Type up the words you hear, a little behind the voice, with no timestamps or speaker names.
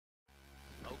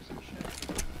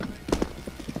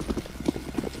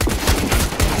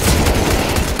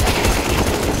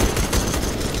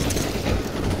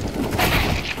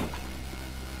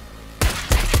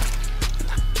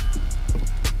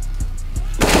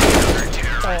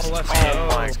Oh,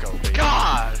 let's go. Oh my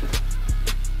god!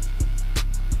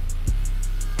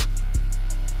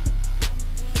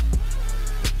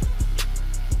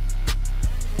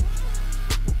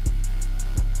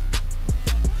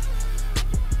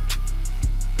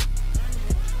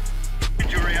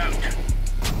 Injury out.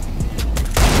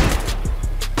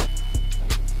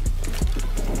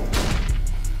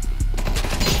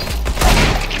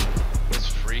 This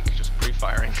freak just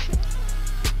pre-firing.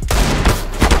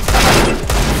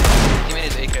 He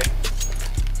made his AK.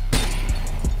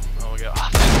 Oh, we got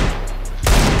off.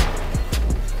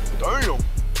 Damn!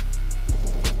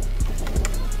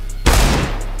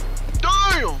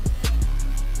 Damn!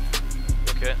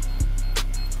 Okay.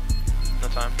 No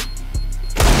time.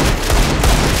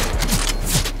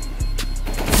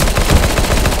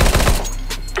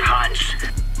 Punch.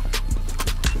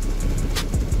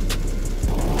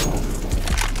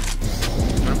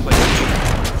 I'm gonna play this.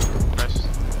 Nice.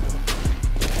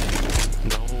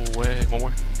 No way. One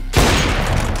more.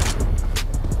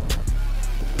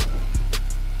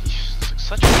 It's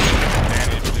like such a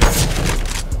advantage, dude.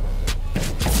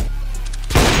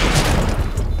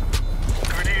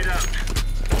 Grenade out.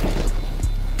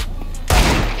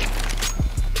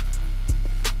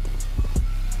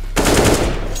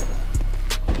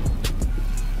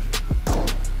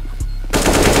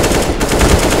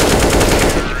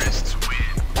 Terrorists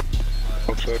win.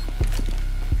 Okay.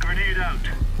 Grenade out.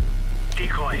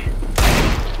 Decoy.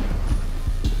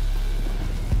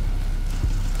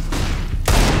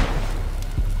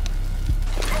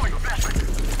 Throwing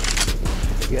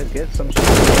flashbang. You guys get some shit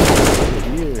over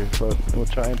here, but we'll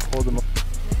try and pull them up.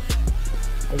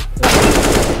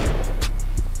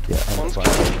 Yeah, I'm One's fine.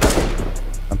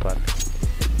 I'm fine.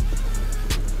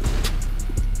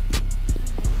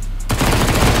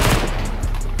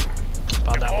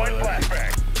 Found that Deploying boiler.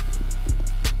 flashbang.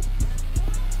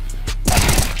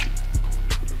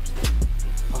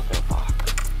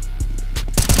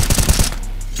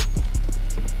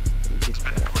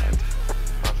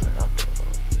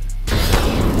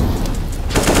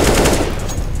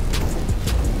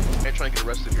 I'm trying to get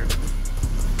arrested here.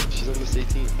 She's on this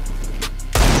 18.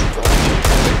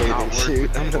 Shoot,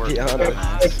 I'm gonna be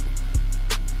honest.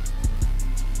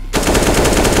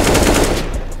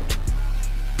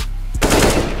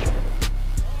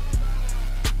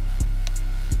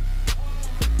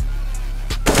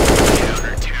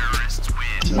 Counter-terrorists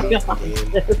win.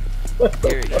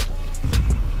 Here.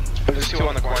 There's two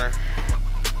on the corner.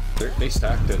 They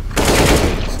stacked it.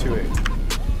 It's 2-8.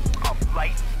 I'm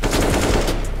light.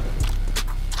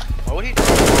 Why would he drop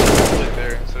all the way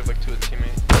there instead of like to a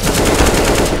teammate?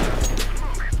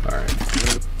 Alright.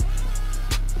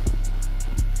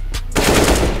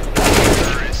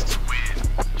 Terrorists win.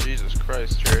 Jesus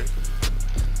Christ, Jared.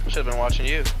 Should've been watching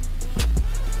you.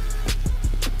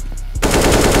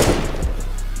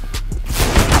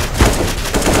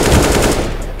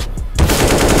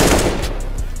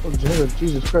 Oh, Jared,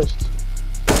 Jesus Christ.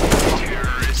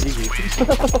 Terrorists win.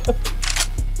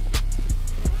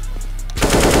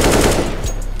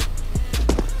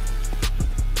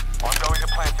 I'm going to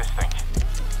plant this thing.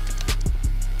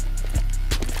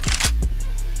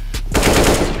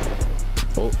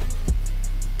 Oh,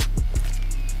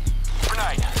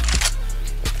 Grenade.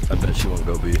 I bet she won't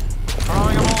go B.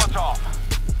 Throwing a Molotov.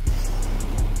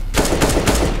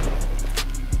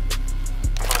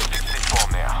 I'm gonna shoot this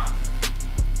bomb now.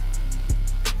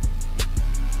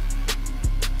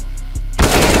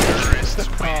 Terrorists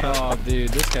win. oh, dude,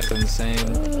 this guy's insane.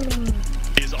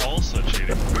 He's also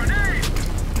cheating. Grenade!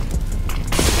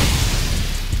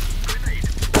 Grenade.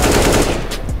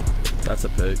 That's a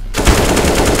pick.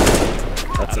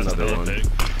 That's another one.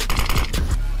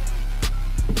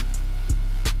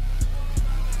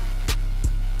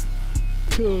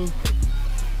 Cool.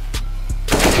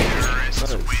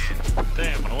 Terrorists win.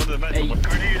 Damn, I wonder the match.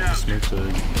 Grenade out. Smoke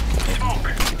tag.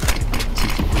 Smoke.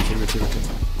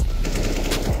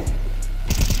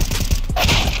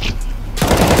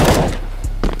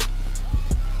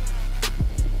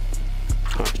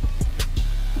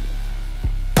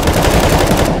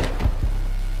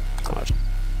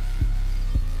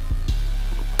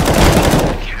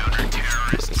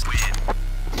 Counter-terrorists win.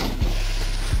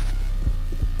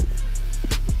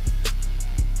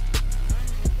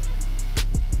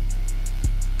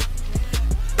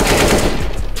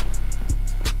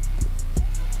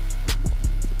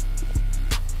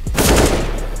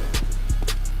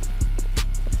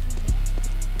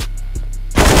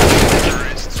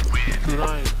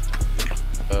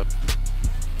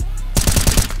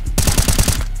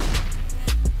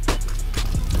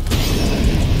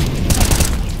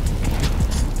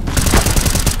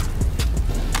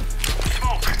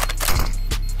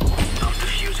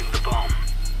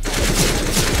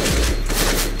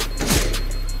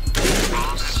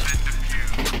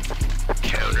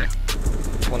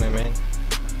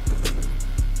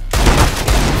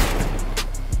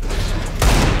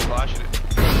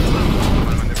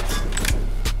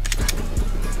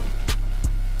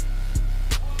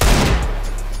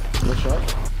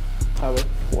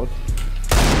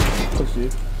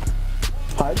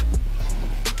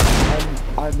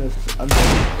 madness. I'm dead.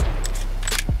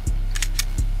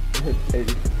 Hit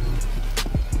 80.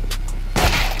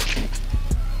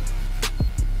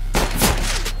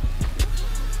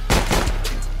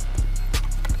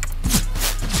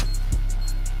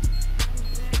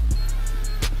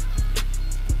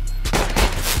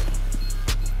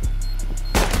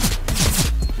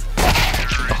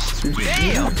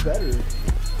 Damn! Better.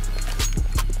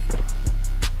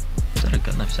 Is that a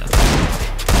good enough shot?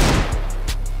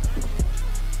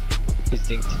 He's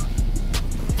dinked.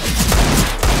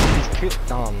 He's cute.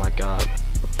 Oh my god.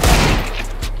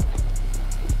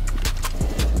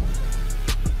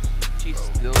 She's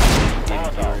still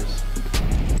getting viewers.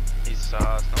 He's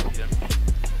not him.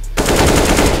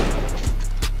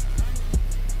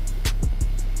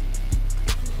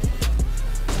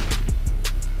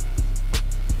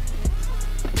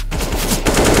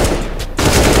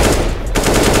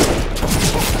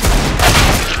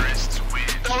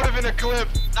 That would have been a clip.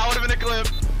 That would have been a clip.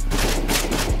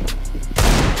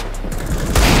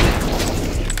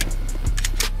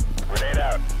 Grenade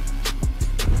out.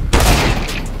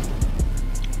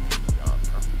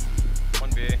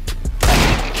 One B.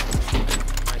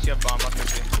 Nice, you have bomb up in B.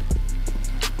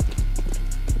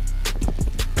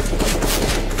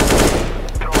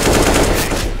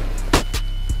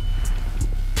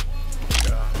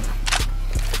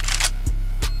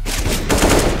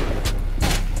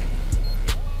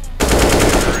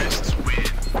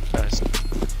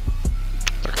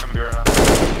 They're coming here now.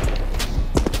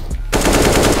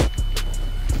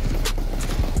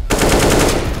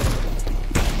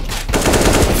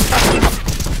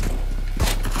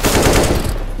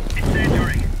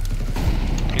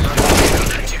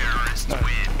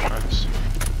 Nice.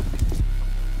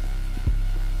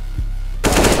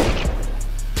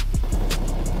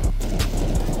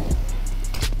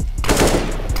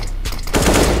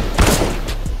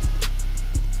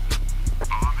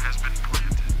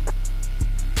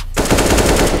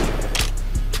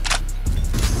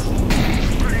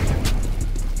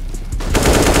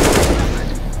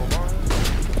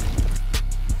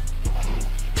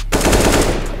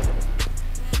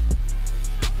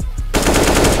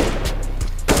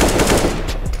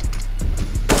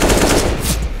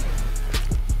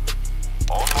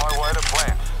 On my way to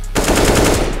plant.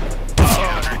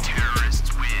 Terrorists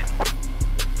win.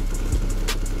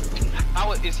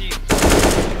 How is he?